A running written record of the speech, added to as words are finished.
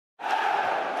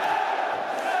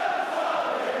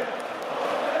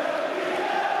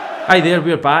Hi there,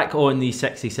 we're back on the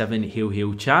 67 Hail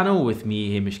Hail channel with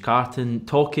me, Hamish Carton,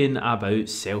 talking about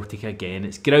Celtic again.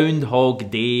 It's Groundhog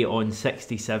Day on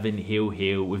 67 Hail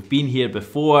Hail. We've been here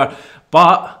before,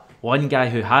 but one guy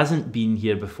who hasn't been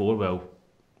here before, well,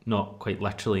 not quite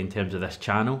literally in terms of this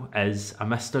channel, is a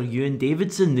Mr. Euan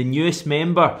Davidson, the newest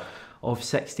member of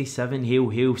 67 Hail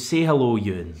Hail. Say hello,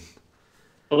 Euan.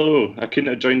 Hello, I couldn't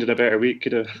have joined in a better week,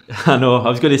 could I? I know, I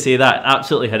was going to say that,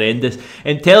 absolutely horrendous.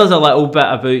 And tell us a little bit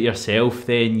about yourself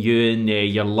then,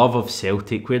 Euan, your love of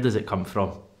Celtic. Where does it come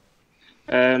from?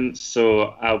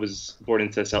 So I was born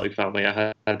into a Celtic family.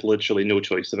 I had literally no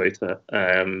choice about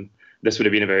it. This would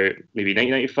have been about maybe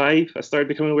 1995. I started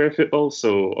becoming aware of football,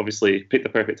 so obviously picked the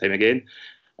perfect time again.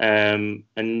 And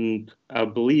I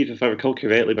believe, if I recall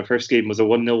correctly, my first game was a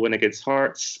 1-0 win against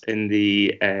Hearts in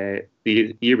the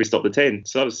year we stopped the 10.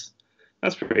 So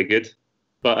that's pretty good.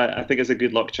 But I think it's a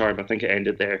good luck charm. I think it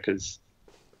ended there because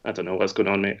I don't know what's going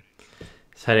on, mate.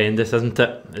 It's horrendous, isn't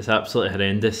it? It's absolutely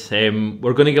horrendous.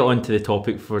 We're going to get on to the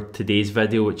topic for today's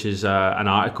video, which is an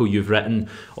article you've written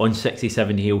on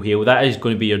 67 Hail Hail. That is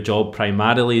going to be your job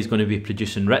primarily, is going to be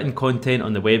producing written content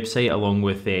on the website along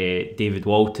with David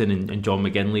Walton and John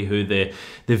McGinley, who the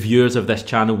viewers of this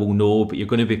channel will know, but you're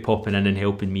going to be popping in and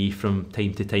helping me from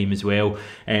time to time as well.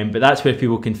 But that's where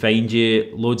people can find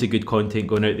you. Loads of good content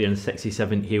going out there on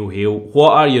 67 Hail Hail.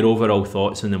 What are your overall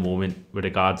thoughts in the moment with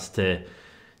regards to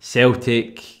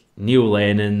Celtic, Neil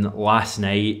Lennon, last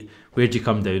night? Where'd you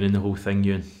come down in the whole thing,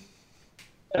 Euan?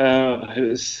 I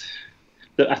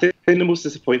think the most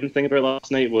disappointing thing about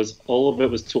last night was all of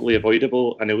it was totally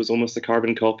avoidable, and it was almost a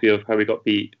carbon copy of how we got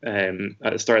beat at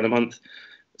the start of the month.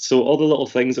 So all the little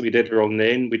things that we did wrong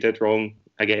then, we did wrong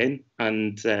again.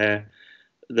 And the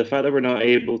fact that we're not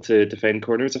able to defend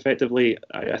corners effectively,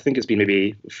 I think it's been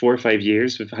maybe 4 or 5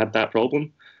 years we've had that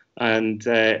problem. And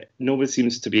nobody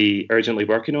seems to be urgently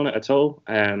working on it at all.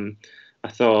 I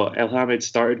thought El Hamid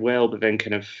started well, but then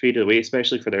kind of faded away,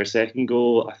 especially for their second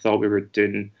goal. I thought we were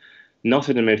doing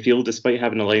nothing in midfield, despite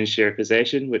having a lion's share of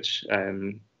possession, which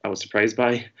I was surprised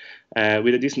by. We had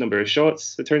a decent number of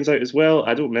shots, it turns out, as well.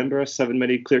 I don't remember us having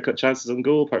many clear-cut chances on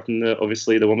goal, apart from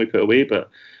obviously the one we put away. But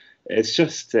it's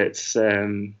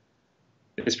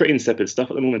pretty insipid stuff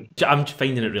at the moment. I'm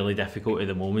finding it really difficult at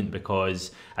the moment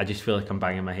because I just feel like I'm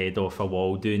banging my head off a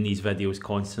wall doing these videos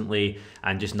constantly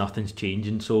and just nothing's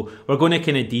changing. So we're going to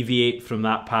kind of deviate from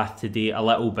that path today a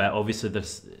little bit. Obviously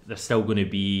there's still going to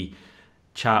be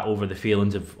chat over the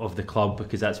feelings of the club,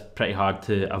 because that's pretty hard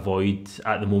to avoid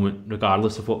at the moment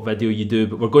regardless of what video you do.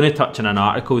 But we're going to touch on an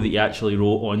article that you actually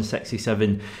wrote on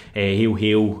 67 Hail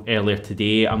Hail earlier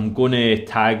today. I'm going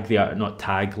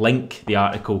to link the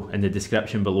article in the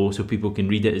description below so people can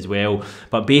read it as well.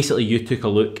 But basically you took a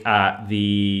look at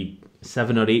the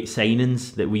 7 or 8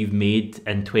 signings that we've made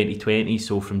in 2020,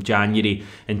 so from January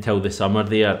until the summer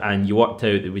there, and you worked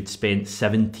out that we'd spent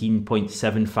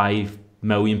 £17.75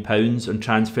 million on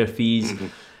transfer fees.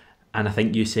 And I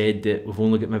think you said that we've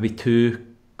only got maybe 2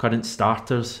 current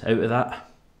starters out of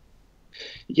that.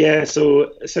 Yeah,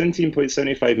 so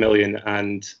 17.75 million,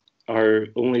 and our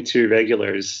only 2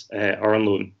 regulars are on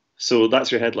loan. So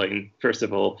that's your headline, first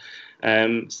of all.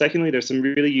 Secondly, there's some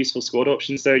really useful squad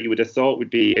options there you would have thought would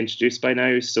be introduced by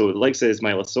now. So the likes of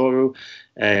Ismaila Soro,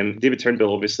 David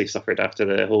Turnbull obviously suffered after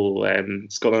the whole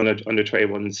Scotland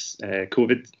under-21's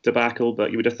COVID debacle,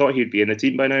 but you would have thought he'd be in the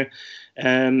team by now.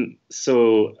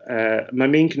 My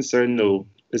main concern, though,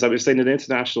 is that we've signed an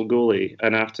international goalie,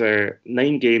 and after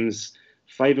 9 games,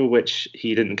 5 of which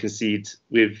he didn't concede,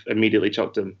 we've immediately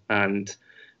chucked him. And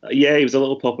yeah, he was a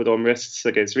little pop with on wrists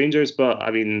against Rangers, but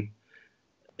I mean,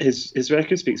 his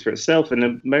record speaks for itself, and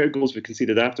the amount of goals we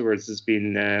conceded afterwards has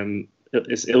been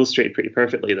it's illustrated pretty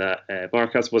perfectly that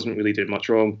Barkas wasn't really doing much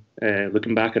wrong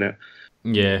looking back on it.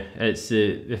 Yeah, it's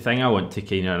the thing I want to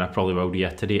kind of, and I probably will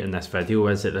reiterate in this video,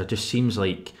 is that there just seems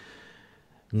like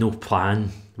no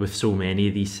plan with so many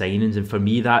of these signings. And for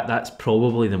me, that's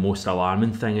probably the most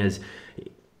alarming thing is,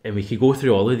 and we could go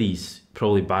through all of these,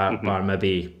 probably bar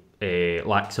maybe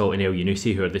Laxalt and El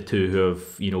Yunusi, who are the 2 who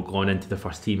have gone into the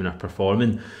first team and are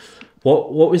performing.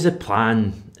 What was the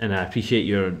plan? And I appreciate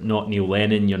you're not Neil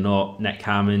Lennon, you're not Nick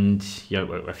Hammond.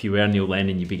 If you were Neil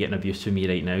Lennon, you'd be getting abuse from me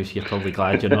right now, so you're probably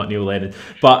glad you're not Neil Lennon.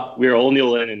 But we're all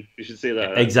Neil Lennon, you should say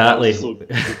that. Exactly.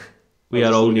 We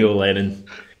are all Neil Lennon.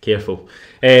 Careful.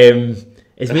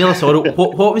 Ismaila Soro,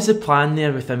 what was the plan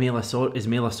there with Ismaila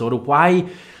Soro? Why,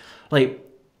 like,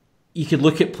 you could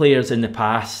look at players in the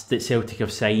past that Celtic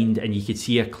have signed and you could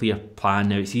see a clear plan.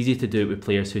 Now, it's easy to do it with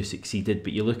players who succeeded,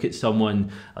 but you look at someone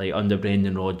like under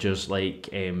Brendan Rodgers, like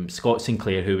Scott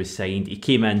Sinclair, who was signed. He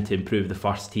came in to improve the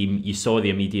first team. You saw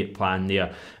the immediate plan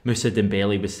there. Moussa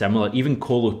Dembele was similar. Even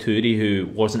Kolo Toure, who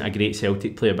wasn't a great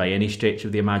Celtic player by any stretch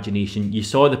of the imagination, you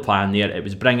saw the plan there. It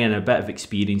was bringing a bit of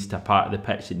experience to a part of the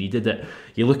pitch that needed it.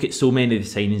 You look at so many of the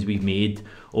signings we've made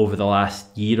over the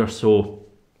last year or so,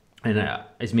 and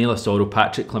Ismaila Soro,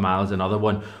 Patrick Klimala is another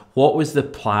one. What was the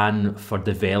plan for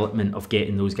development of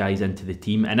getting those guys into the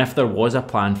team? And if there was a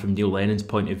plan from Neil Lennon's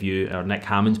point of view or Nick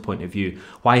Hammond's point of view,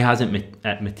 why hasn't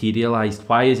it materialised?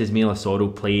 Why has Ismaila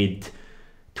Soro played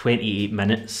 28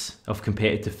 minutes of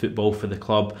competitive football for the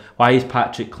club? Why has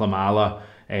Patrick Klimala,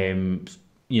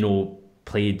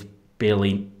 played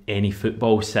barely any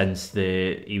football since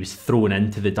he was thrown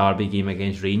into the Derby game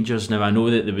against Rangers? Now, I know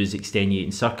that there was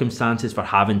extenuating circumstances for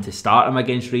having to start him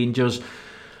against Rangers,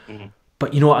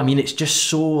 but you know what I mean, it's just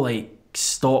so like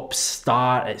stop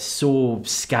start, it's so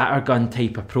scattergun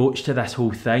type approach to this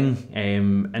whole thing,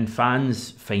 and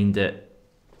fans find it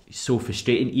so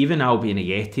frustrating. Even Albion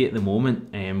Ajeti at the moment,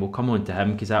 we'll come on to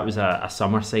him because that was a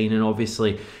summer signing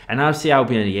obviously, and I'd say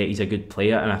Albion Ajeti's a good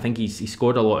player and I think he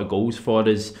scored a lot of goals for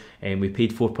us, and we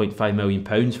paid £4.5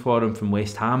 million for him from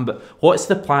West Ham. But what's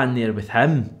the plan there with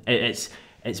him? It's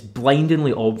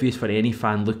blindingly obvious for any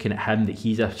fan looking at him that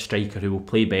he's a striker who will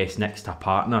play best next to a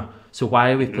partner. So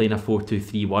why are we playing a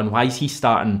 4-2-3-1? Why is he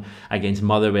starting against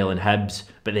Motherwell and Hibs,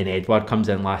 but then Edouard comes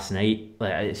in last night?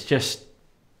 Like, it's just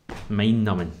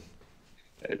mind-numbing.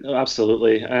 No,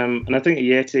 absolutely. And I think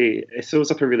Ajeti, it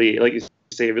throws up a really, like you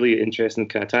say, a really interesting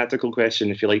kind of tactical question,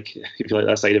 if you like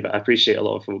that side of it. I appreciate a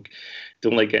lot of folk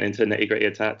don't like getting into the nitty-gritty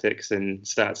of tactics and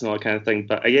stats and all that kind of thing,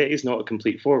 but Ajeti's not a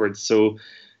complete forward, so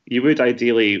you would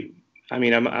ideally, I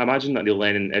mean, I imagine that Neil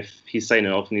Lennon, if he's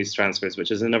signing off on these transfers, which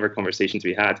is another conversation to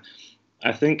be had,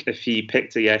 I think if he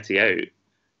picked Ajeti out,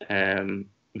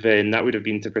 then that would have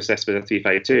been to persist with a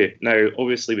 3-5-2. Now,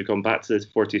 obviously, we've gone back to the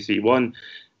 4-2-3-1.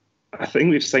 I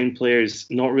think we've signed players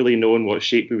not really knowing what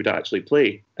shape we would actually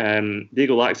play.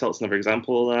 Diego Laxalt's another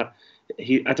example of that.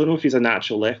 I don't know if he's a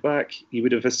natural left back. You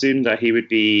would have assumed that he would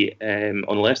be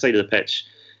on the left side of the pitch,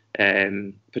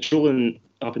 patrolling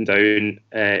up and down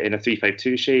in a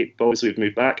 3-5-2 shape. But obviously we've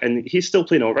moved back, and he's still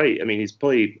playing all right. I mean,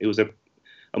 he was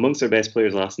amongst our best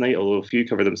players last night, although a few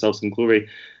covered themselves in glory.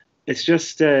 It's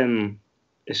just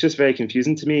very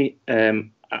confusing to me.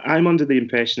 I'm under the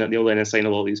impression that Neil Lennon signed a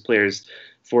lot of these players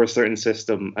for a certain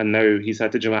system, and now he's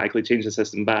had to dramatically change the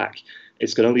system back.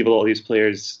 It's going to leave a lot of these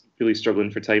players really struggling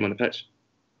for time on the pitch.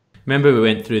 Remember we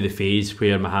went through the phase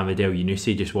where Mohamed El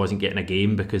Yunusi just wasn't getting a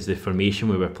game because the formation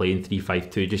we were playing,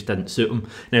 3-5-2, just didn't suit him.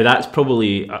 Now that's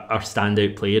probably our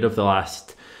standout player of the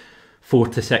last 4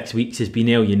 to 6 weeks has been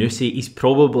El Yunusi. He's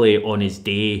probably on his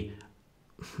day,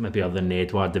 maybe other than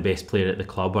Edouard, the best player at the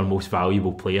club, our most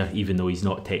valuable player, even though he's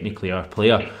not technically our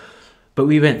player. But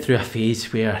we went through a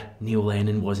phase where Neil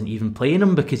Lennon wasn't even playing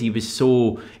him because he was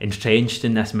so entrenched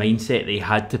in this mindset that he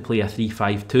had to play a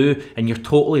 3-5-2. And you're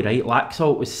totally right,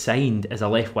 Laxalt was signed as a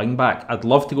left wing back. I'd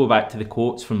love to go back to the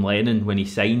quotes from Lennon when he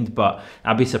signed, but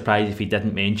I'd be surprised if he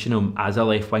didn't mention him as a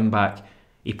left wing back.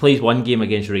 He plays one game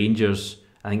against Rangers,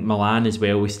 I think Milan as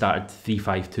well, we started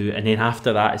 3-5-2, and then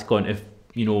after that it's gone to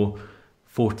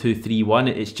 4-2-3-1.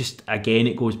 It's just, again,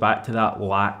 it goes back to that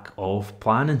lack of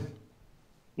planning.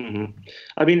 Mm-hmm.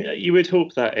 I mean, you would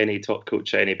hope that any top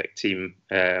coach at any big team,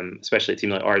 especially a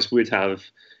team like ours, would have,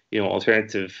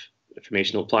 alternative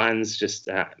formational plans, just,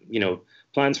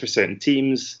 plans for certain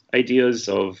teams, ideas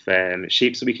of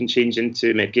shapes that we can change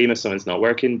into mid-game if someone's not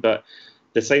working. But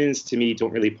the signings to me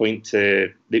don't really point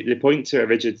to, they point to a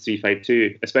rigid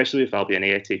 3-5-2, especially with Albion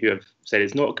Ajeti, who have said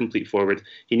it's not a complete forward.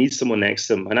 He needs someone next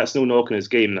to him, and that's no knock on his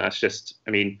game. That's just,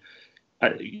 you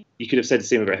could have said the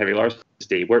same about Harry Larson's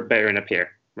day. Work better in a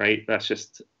pair. Right, that's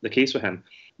just the case with him.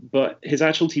 But his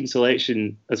actual team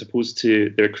selection, as opposed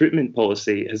to the recruitment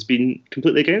policy, has been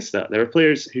completely against that. There are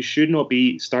players who should not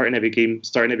be starting every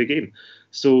game.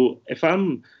 So if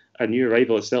I'm a new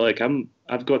arrival at Celtic,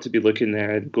 I've got to be looking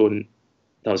there and going,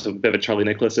 that was a bit of a Charlie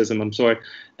Nicholasism, I'm sorry.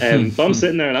 But I'm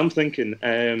sitting there and I'm thinking,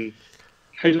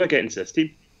 how do I get into this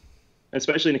team?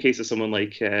 Especially in the case of someone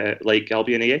like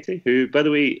Albion Ajeti, who, by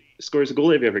the way, scores a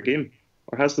goal every game,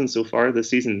 or has done so far this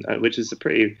season, which is a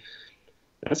pretty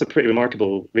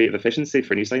remarkable rate of efficiency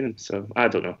for a new signing. So I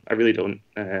don't know. I really don't.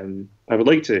 I would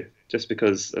like to, just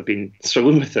because I've been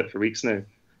struggling with it for weeks now. It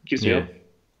keeps me up.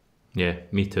 Yeah,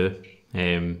 me too.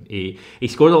 He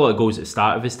scored a lot of goals at the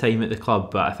start of his time at the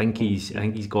club, but I think he's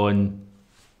gone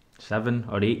 7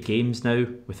 or 8 games now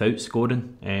without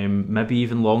scoring, maybe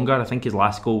even longer. I think his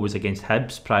last goal was against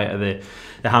Hibs prior to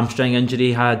the hamstring injury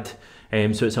he had.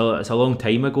 So it's a long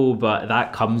time ago, but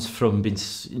that comes from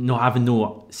not having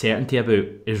no certainty about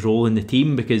his role in the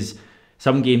team, because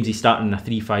some games he's starting in a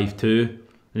 3-5-2,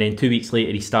 and then 2 weeks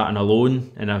later he's starting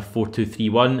alone in a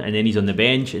 4-2-3-1, and then he's on the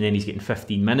bench, and then he's getting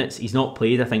 15 minutes. He's not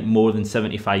played, I think, more than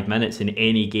 75 minutes in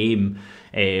any game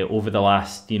over the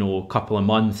last couple of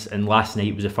months, and last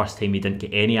night was the first time he didn't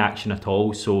get any action at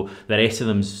all. So the rest of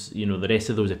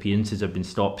those appearances have been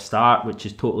stop-start, which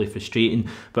is totally frustrating.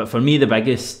 But for me, the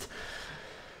biggest,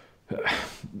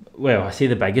 well, I say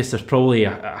the biggest, there's probably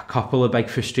a couple of big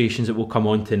frustrations that we'll come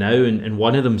on to now, and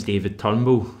one of them's David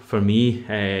Turnbull for me.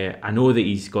 I know that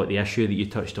he's got the issue that you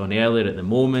touched on earlier at the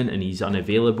moment, and he's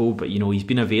unavailable, but he's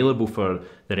been available for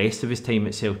the rest of his time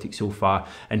at Celtic so far,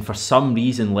 and for some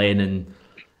reason Lennon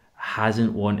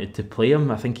hasn't wanted to play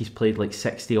him. I think he's played like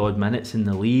 60 odd minutes in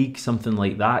the league, something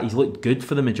like that. He's looked good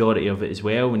for the majority of it as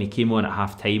well. When he came on at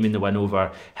half time in the win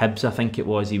over Hibs, I think it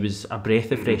was, he was a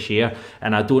breath of fresh air,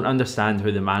 and I don't understand how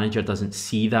the manager doesn't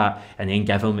see that and then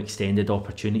give him extended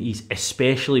opportunities,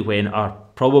 especially when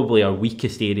probably our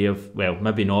weakest area of, well,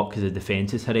 maybe not because the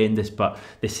defence is horrendous, but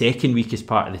the second weakest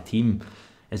part of the team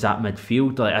is at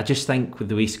midfield. Like, I just think with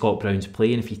the way Scott Brown's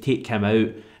playing, if you take him out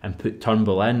and put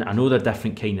Turnbull in, I know they're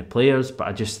different kind of players, but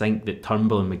I just think that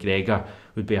Turnbull and McGregor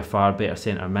would be a far better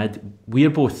centre mid.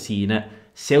 We're both seeing it.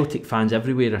 Celtic fans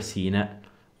everywhere are seeing it.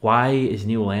 Why is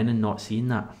Neil Lennon not seeing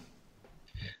that?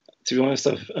 To be honest,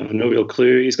 I've no real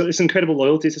clue. He's got this incredible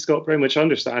loyalty to Scott Brown, which I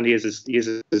understand he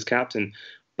is his captain.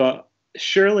 But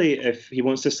surely if he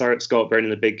wants to start Scott Brown in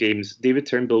the big games, David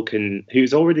Turnbull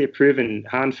who's already a proven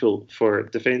handful for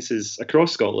defences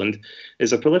across Scotland,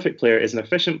 is a prolific player, is an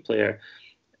efficient player,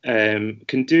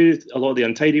 can do a lot of the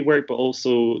untidy work, but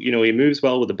also, he moves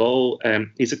well with the ball.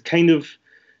 He's a kind of,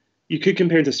 you could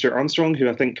compare him to Stuart Armstrong, who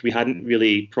I think we hadn't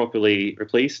really properly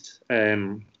replaced,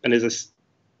 and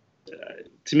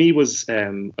to me was,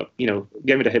 getting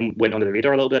rid of him went under the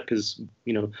radar a little bit because,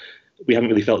 we haven't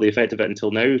really felt the effect of it until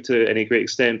now to any great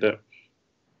extent. But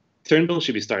Turnbull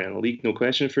should be starting in the league, no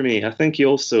question for me. I think he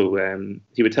also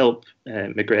he would help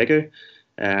McGregor.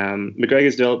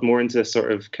 McGregor's developed more into a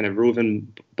sort of kind of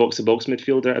roving box-to-box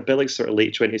midfielder, a bit like sort of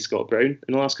late 20s Scott Brown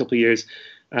in the last couple of years.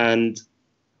 And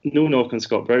no knock on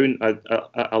Scott Brown.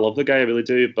 I love the guy, I really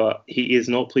do, but he is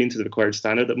not playing to the required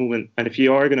standard at the moment. And if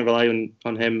you are going to rely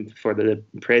on him for the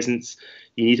presence,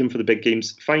 you need him for the big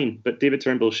games, fine. But David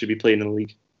Turnbull should be playing in the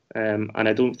league. And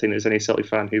I don't think there's any Celtic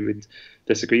fan who would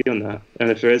disagree on that.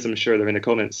 And if there is, I'm sure they're in the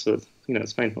comments. So,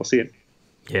 it's fine. I'll see it.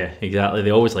 Yeah, exactly. They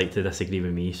always like to disagree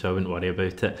with me, so I wouldn't worry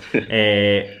about it.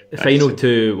 The final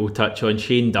two we'll touch on,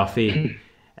 Shane Duffy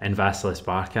and Vasilis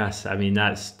Barkas. I mean,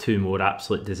 that's two more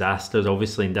absolute disasters,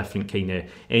 obviously in different kind of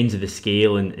ends of the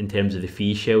scale in terms of the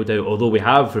fee shelled out, although we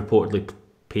have reportedly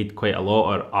paid quite a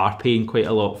lot, or are paying quite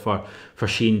a lot for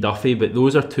Shane Duffy. But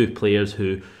those are two players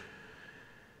who,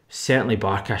 certainly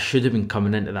Barkas should have been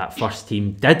coming into that first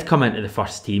team, did come into the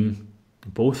first team,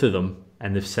 both of them,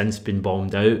 and they've since been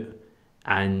bombed out.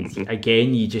 And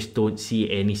again, you just don't see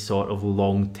any sort of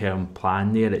long-term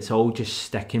plan there. It's all just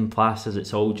sticking plasters.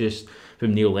 It's all just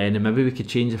from Neil Lennon. Maybe we could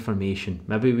change the formation.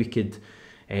 Maybe we could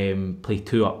play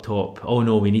two up top. Oh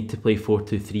no, we need to play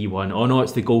 4-2-3-1. Oh no,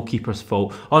 it's the goalkeeper's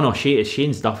fault. Oh no, it's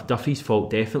Shane's Duffy's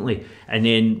fault, definitely. And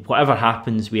then whatever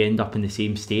happens, we end up in the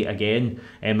same state again.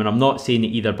 And I'm not saying that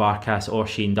either Barkas or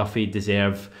Shane Duffy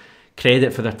deserve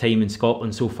credit for their time in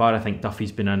Scotland so far. I think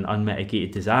Duffy's been an unmitigated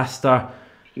disaster.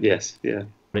 Yes, yeah.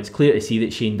 But it's clear to see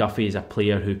that Shane Duffy is a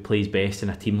player who plays best in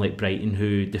a team like Brighton,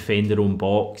 who defend their own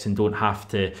box and don't have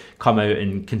to come out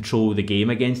and control the game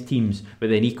against teams. But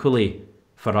then equally,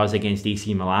 for us against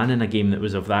AC Milan in a game that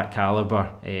was of that calibre,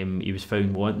 he was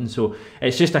found wanting. So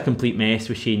it's just a complete mess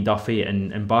with Shane Duffy,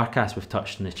 and Barkas, we've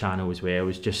touched on the channel as well,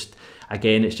 is just,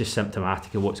 again, it's just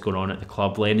symptomatic of what's going on at the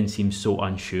club. Lennon seems so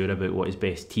unsure about what his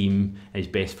best team, his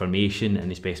best formation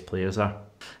and his best players are.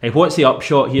 What's the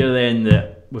upshot here then?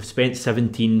 That we've spent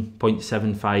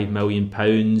 £17.75 million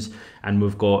and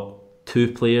we've got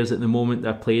two players at the moment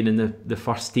that are playing in the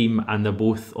first team, and they're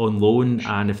both on loan,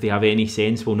 and if they have any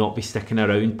sense will not be sticking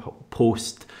around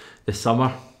post the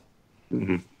summer.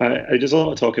 Mm-hmm. There's a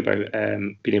lot of talk about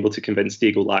being able to convince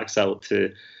Diego Laxalt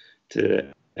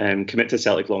to commit to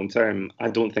Celtic long term. I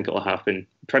don't think it'll happen,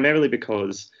 primarily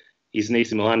because he's an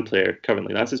AC Milan player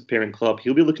currently. That's his parent club.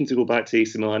 He'll be looking to go back to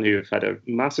AC Milan, who have had a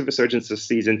massive resurgence this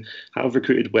season, have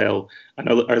recruited well, and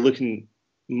are looking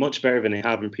much better than they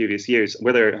have in previous years.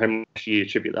 Whether how much you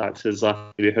attribute that to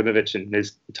Zlatan Ibrahimovic and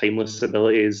his timeless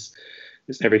ability is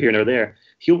never here nor there.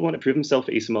 he'll want to prove himself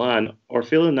at AC Milan, or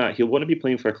failing that, he'll want to be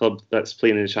playing for a club that's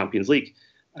playing in the Champions League,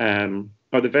 or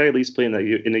at the very least playing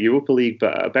in the Europa League,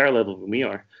 but at a better level than we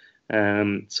are.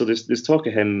 So there's talk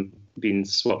of him being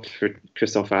swapped for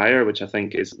Christoph Ayer, which I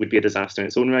think would be a disaster in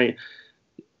its own right.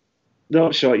 The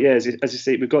upshot, yeah, as you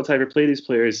say, we've got to either play these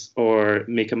players or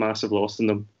make a massive loss in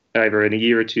them, either in a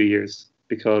year or 2 years,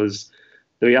 because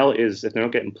the reality is, if they're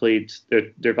not getting played,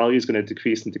 their value is going to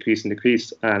decrease and decrease and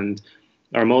decrease. And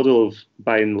our model of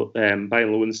buying low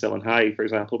and selling high, for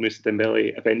example, Moussa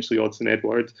Dembele, eventually Odsonne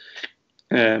Edouard,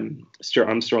 Stuart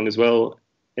Armstrong as well,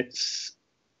 it's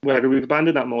whether we've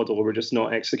abandoned that model or we're just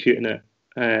not executing it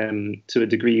to a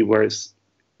degree where it's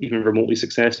even remotely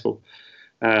successful.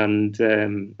 And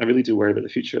I really do worry about the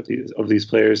future of these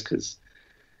players, because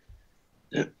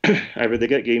either they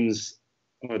get games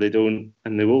or they don't,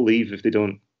 and they will leave if they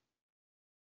don't.